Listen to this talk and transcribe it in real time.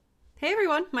Hey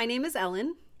everyone, my name is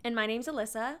Ellen. And my name's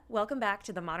Alyssa. Welcome back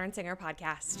to the Modern Singer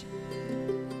Podcast.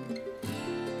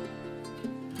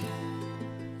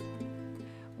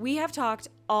 We have talked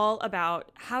all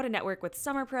about how to network with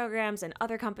summer programs and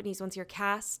other companies once you're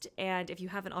cast. And if you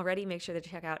haven't already, make sure to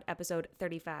check out episode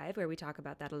 35, where we talk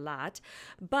about that a lot.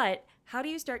 But how do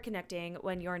you start connecting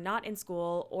when you're not in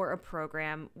school or a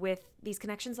program with these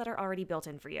connections that are already built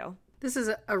in for you? This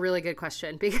is a really good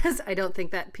question because I don't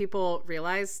think that people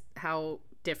realize how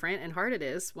different and hard it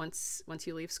is once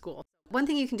you leave school. One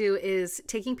thing you can do is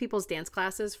taking people's dance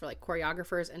classes for like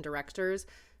choreographers and directors.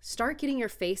 Start getting your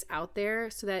face out there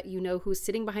so that you know who's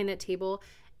sitting behind that table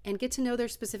and get to know their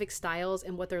specific styles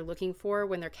and what they're looking for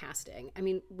when they're casting. I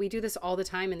mean, we do this all the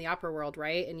time in the opera world,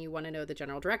 right? And you want to know the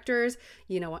general directors,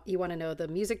 you want to know the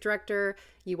music director,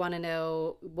 you want to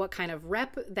know what kind of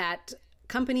rep that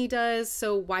company does.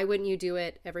 So why wouldn't you do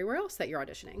it everywhere else that you're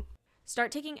auditioning?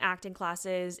 Start taking acting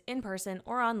classes in person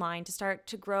or online to start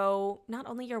to grow not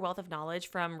only your wealth of knowledge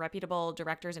from reputable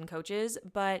directors and coaches,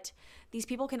 but these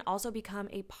people can also become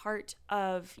a part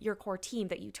of your core team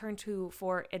that you turn to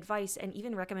for advice and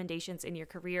even recommendations in your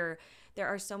career. There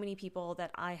are so many people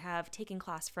that I have taken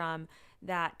class from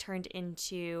that turned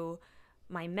into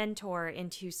my mentor,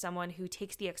 into someone who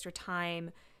takes the extra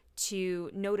time to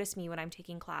notice me when I'm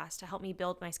taking class, to help me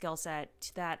build my skill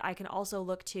set, that I can also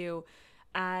look to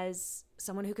as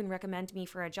someone who can recommend me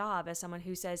for a job, as someone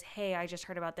who says, hey, I just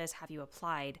heard about this, have you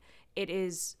applied? It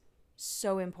is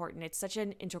so important. It's such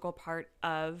an integral part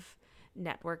of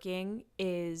networking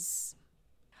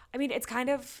it's kind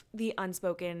of the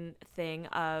unspoken thing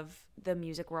of the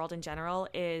music world in general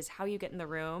is how you get in the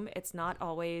room. It's not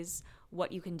always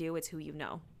what you can do, it's who you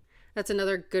know. That's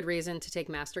another good reason to take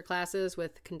master classes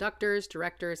with conductors,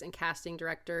 directors, and casting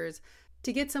directors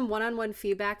to get some one-on-one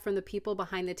feedback from the people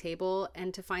behind the table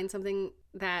and to find something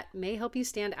that may help you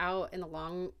stand out in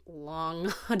the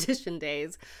long audition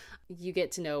days. You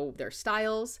get to know their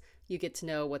styles, you get to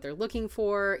know what they're looking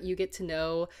for, you get to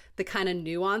know the kind of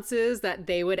nuances that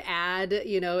they would add,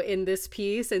 in this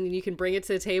piece, and you can bring it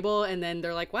to the table and then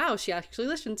they're like, wow, she actually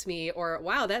listened to me, or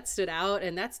wow, that stood out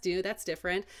and that's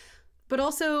different. But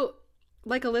also,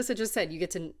 like Alyssa just said, you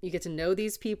get to know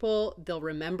these people. They'll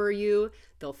remember you.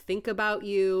 They'll think about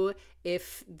you.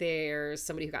 If there's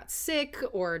somebody who got sick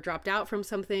or dropped out from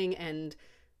something and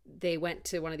they went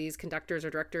to one of these conductors or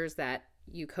directors that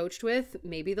you coached with,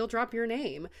 maybe they'll drop your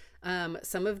name.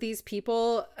 Some of these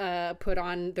people put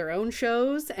on their own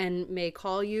shows and may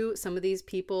call you. Some of these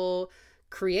people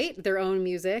create their own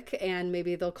music and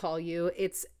maybe they'll call you.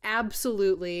 It's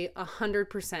absolutely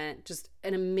 100% just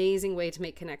an amazing way to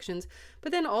make connections.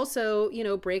 But then also,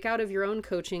 break out of your own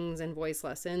coachings and voice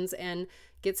lessons and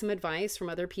get some advice from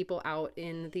other people out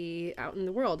in the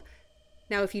world.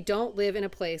 Now, if you don't live in a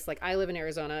place like I live in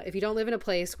Arizona, if you don't live in a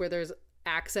place where there's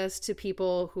access to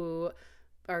people who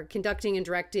are conducting and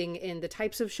directing in the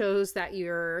types of shows that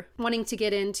you're wanting to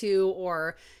get into,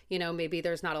 or, maybe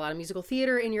there's not a lot of musical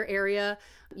theater in your area,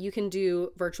 you can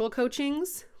do virtual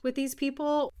coachings with these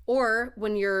people. Or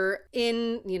when you're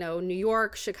in, New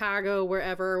York, Chicago,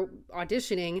 wherever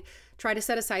auditioning, try to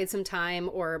set aside some time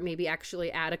or maybe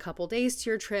actually add a couple days to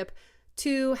your trip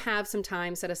to have some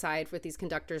time set aside with these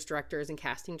conductors, directors, and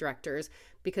casting directors,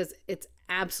 because it's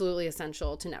absolutely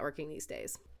essential to networking these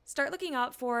days. Start looking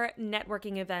out for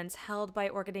networking events held by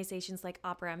organizations like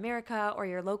Opera America or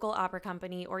your local opera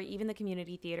company or even the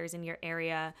community theaters in your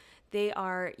area. They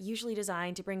are usually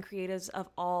designed to bring creatives of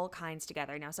all kinds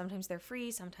together. Now, sometimes they're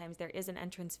free, sometimes there is an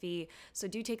entrance fee, so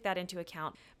do take that into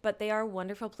account. But they are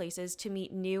wonderful places to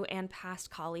meet new and past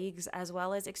colleagues, as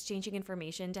well as exchanging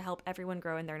information to help everyone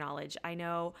grow in their knowledge. I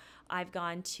know I've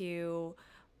gone to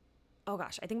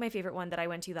I think my favorite one that I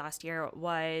went to last year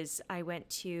was I went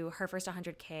to Her First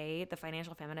 100K, the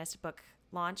Financial Feminist book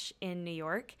launch in New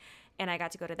York, and I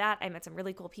got to go to that. I met some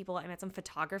really cool people. I met some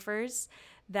photographers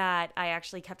that I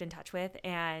actually kept in touch with,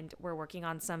 and we're working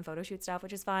on some photo shoot stuff,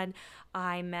 which is fun.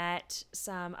 I met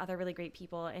some other really great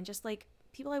people, and just like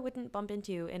people I wouldn't bump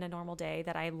into in a normal day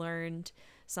that I learned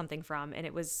something from, and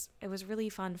it was really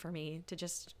fun for me to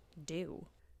just do.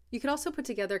 You could also put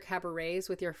together cabarets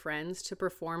with your friends to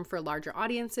perform for larger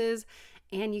audiences,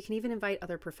 and you can even invite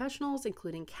other professionals,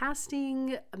 including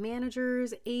casting,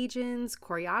 managers, agents,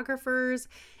 choreographers.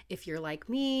 If you're like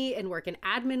me and work in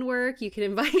admin work, you can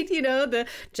invite, the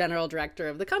general director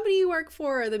of the company you work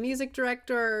for, or the music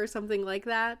director, or something like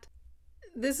that.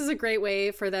 This is a great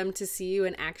way for them to see you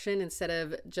in action instead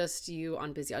of just you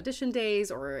on busy audition days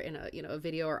or in a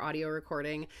video or audio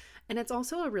recording. And it's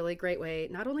also a really great way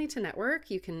not only to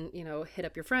network, you can, hit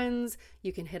up your friends,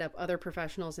 you can hit up other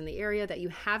professionals in the area that you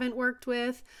haven't worked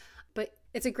with, but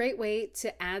It's a great way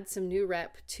to add some new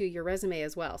rep to your resume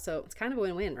as well. So it's kind of a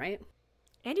win-win, right?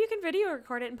 And you can video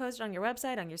record it and post it on your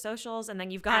website, on your socials, and then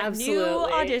you've got Absolutely. new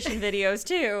audition videos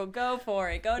too. Go for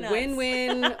it. Go nuts.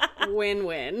 Win-win,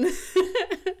 win-win.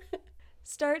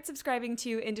 Start subscribing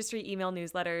to industry email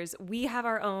newsletters. We have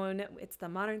our own. It's the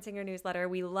Modern Singer newsletter.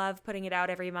 We love putting it out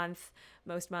every month,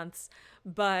 most months.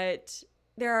 But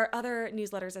there are other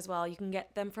newsletters as well. You can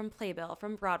get them from Playbill,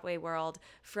 from Broadway World,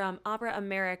 from Opera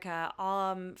America,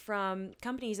 from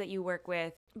companies that you work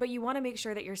with. But you want to make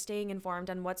sure that you're staying informed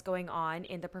on what's going on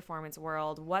in the performance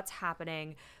world, what's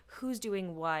happening, who's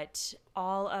doing what.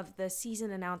 All of the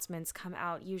season announcements come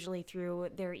out usually through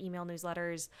their email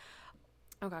newsletters.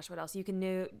 Oh gosh, what else? You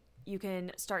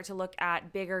can start to look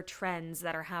at bigger trends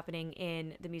that are happening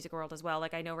in the music world as well.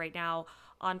 Like I know right now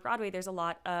on Broadway, there's a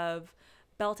lot of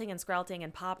belting and skrelting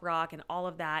and pop rock and all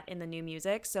of that in the new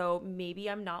music. So maybe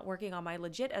I'm not working on my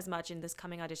legit as much in this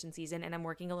coming audition season and I'm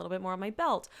working a little bit more on my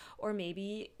belt. Or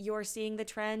maybe you're seeing the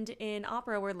trend in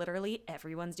opera where literally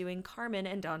everyone's doing Carmen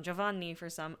and Don Giovanni for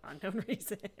some unknown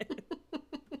reason.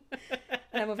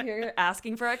 And I'm over here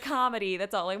asking for a comedy.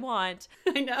 That's all I want.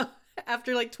 I know.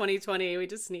 After like 2020, we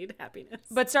just need happiness.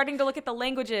 But starting to look at the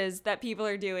languages that people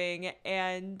are doing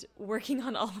and working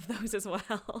on all of those as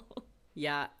well.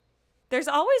 Yeah. There's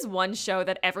always one show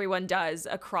that everyone does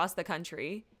across the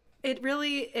country. It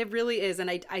really is.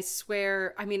 And I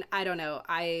swear, I mean, I don't know.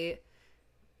 I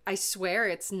swear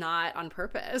it's not on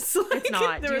purpose. It's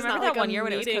not. Do you remember that one year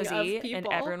when it was meeting Cozy and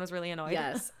everyone was really annoyed?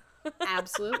 Yes.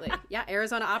 Absolutely. Yeah,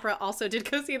 Arizona Opera also did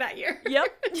Cozy that year.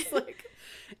 Yep. It's like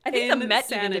I think the Met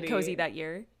even insanity. did Cozy that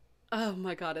year. Oh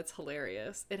my God, it's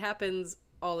hilarious. It happens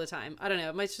all the time. I don't know.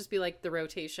 It might just be like the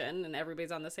rotation and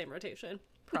everybody's on the same rotation.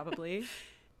 Probably.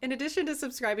 In addition to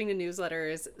subscribing to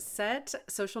newsletters, set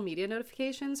social media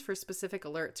notifications for specific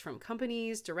alerts from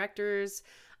companies, directors,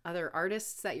 other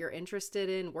artists that you're interested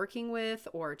in working with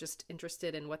or just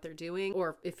interested in what they're doing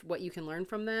or if what you can learn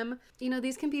from them. You know,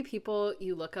 these can be people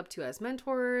you look up to as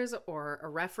mentors or a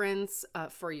reference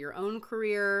for your own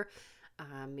career.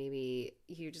 Maybe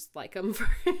you just like them for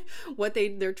what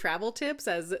their travel tips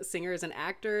as singers and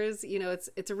actors. You know,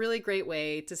 it's a really great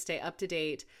way to stay up to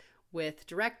date with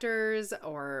directors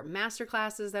or master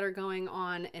classes that are going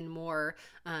on and more.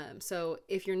 So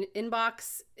if your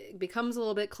inbox becomes a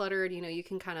little bit cluttered, you know, you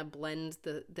can kind of blend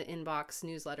the inbox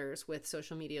newsletters with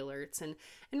social media alerts and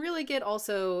really get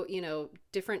also, you know,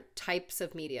 different types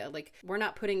of media. Like we're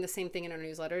not putting the same thing in our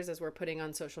newsletters as we're putting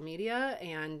on social media.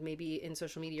 And maybe in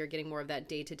social media, you're getting more of that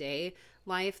day-to-day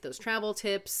life, those travel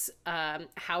tips,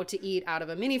 how to eat out of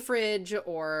a mini fridge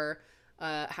or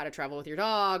how to travel with your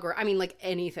dog, or I mean, like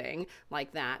anything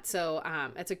like that. So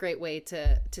it's a great way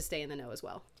to stay in the know as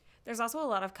well. There's also a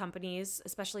lot of companies,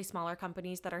 especially smaller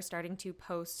companies, that are starting to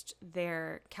post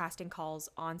their casting calls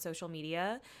on social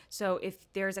media. So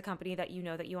if there's a company that you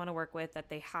know that you want to work with, that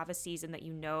they have a season that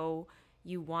you know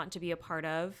you want to be a part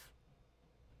of,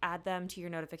 add them to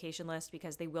your notification list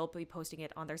because they will be posting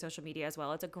it on their social media as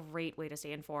well. It's a great way to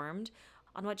stay informed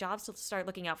on what jobs to start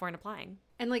looking out for and applying.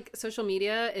 And like social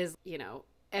media is, you know,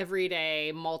 every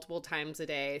day, multiple times a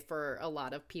day for a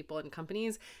lot of people and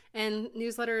companies. And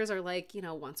newsletters are like, you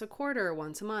know, once a quarter,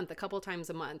 once a month, a couple times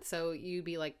a month. So you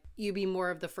be more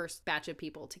of the first batch of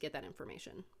people to get that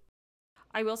information.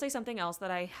 I will say something else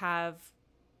that I have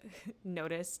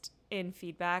noticed in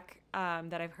feedback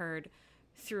that I've heard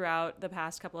throughout the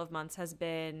past couple of months has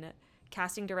been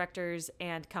casting directors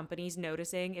and companies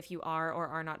noticing if you are or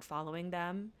are not following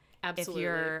them.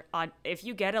 Absolutely. If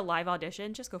you get a live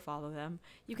audition, just go follow them.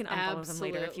 You can unfollow them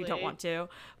later if you don't Absolutely. want to.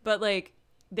 But like,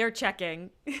 they're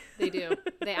checking. They do.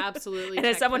 They absolutely And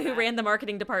as check someone for who that. ran the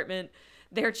marketing department,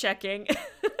 they're checking.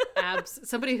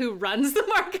 Somebody who runs the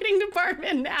marketing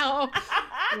department now,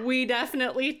 we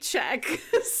definitely check.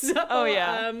 So, Oh,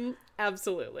 yeah.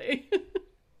 Absolutely.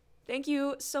 Thank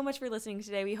you so much for listening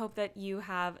today. We hope that you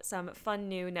have some fun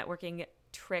new networking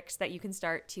tricks that you can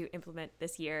start to implement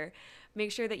this year.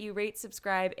 Make sure that you rate,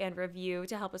 subscribe, and review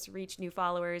to help us reach new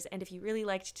followers. And if you really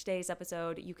liked today's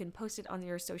episode, you can post it on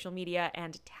your social media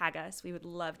and tag us. We would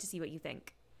love to see what you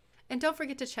think. And don't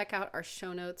forget to check out our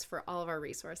show notes for all of our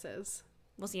resources.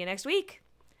 We'll see you next week.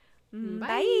 Bye.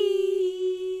 Bye.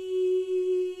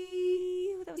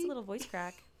 That was a little voice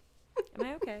crack. Am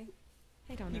I okay?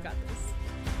 I don't know. You got this.